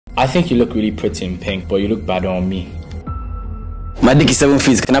I think you look really pretty in pink, but you look bad on me. My dick is 7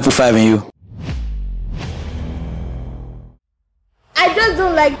 feet. Can I put 5 in you? I just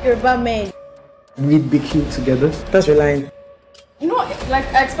don't like Yoruba men. We need big cute together. That's your line. No, like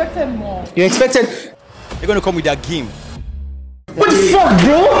I expected more. You expected? You're gonna come with that game. What the fuck,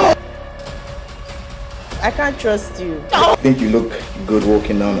 bro? I can't trust you. I think you look good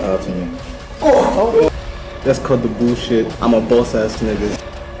walking down the aisle to me. Let's cut the bullshit. I'm a boss ass nigga.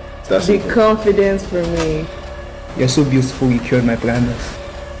 That's Be simple. confident for me. You're so beautiful, you cured my blindness.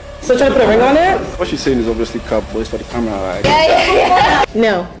 So trying to put a ring on it? What she's saying is obviously cap, but it's for the camera, right?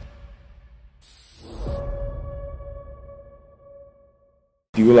 No.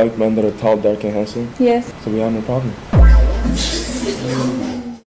 Do you like men that are tall, dark, and handsome? Yes. So we have no problem.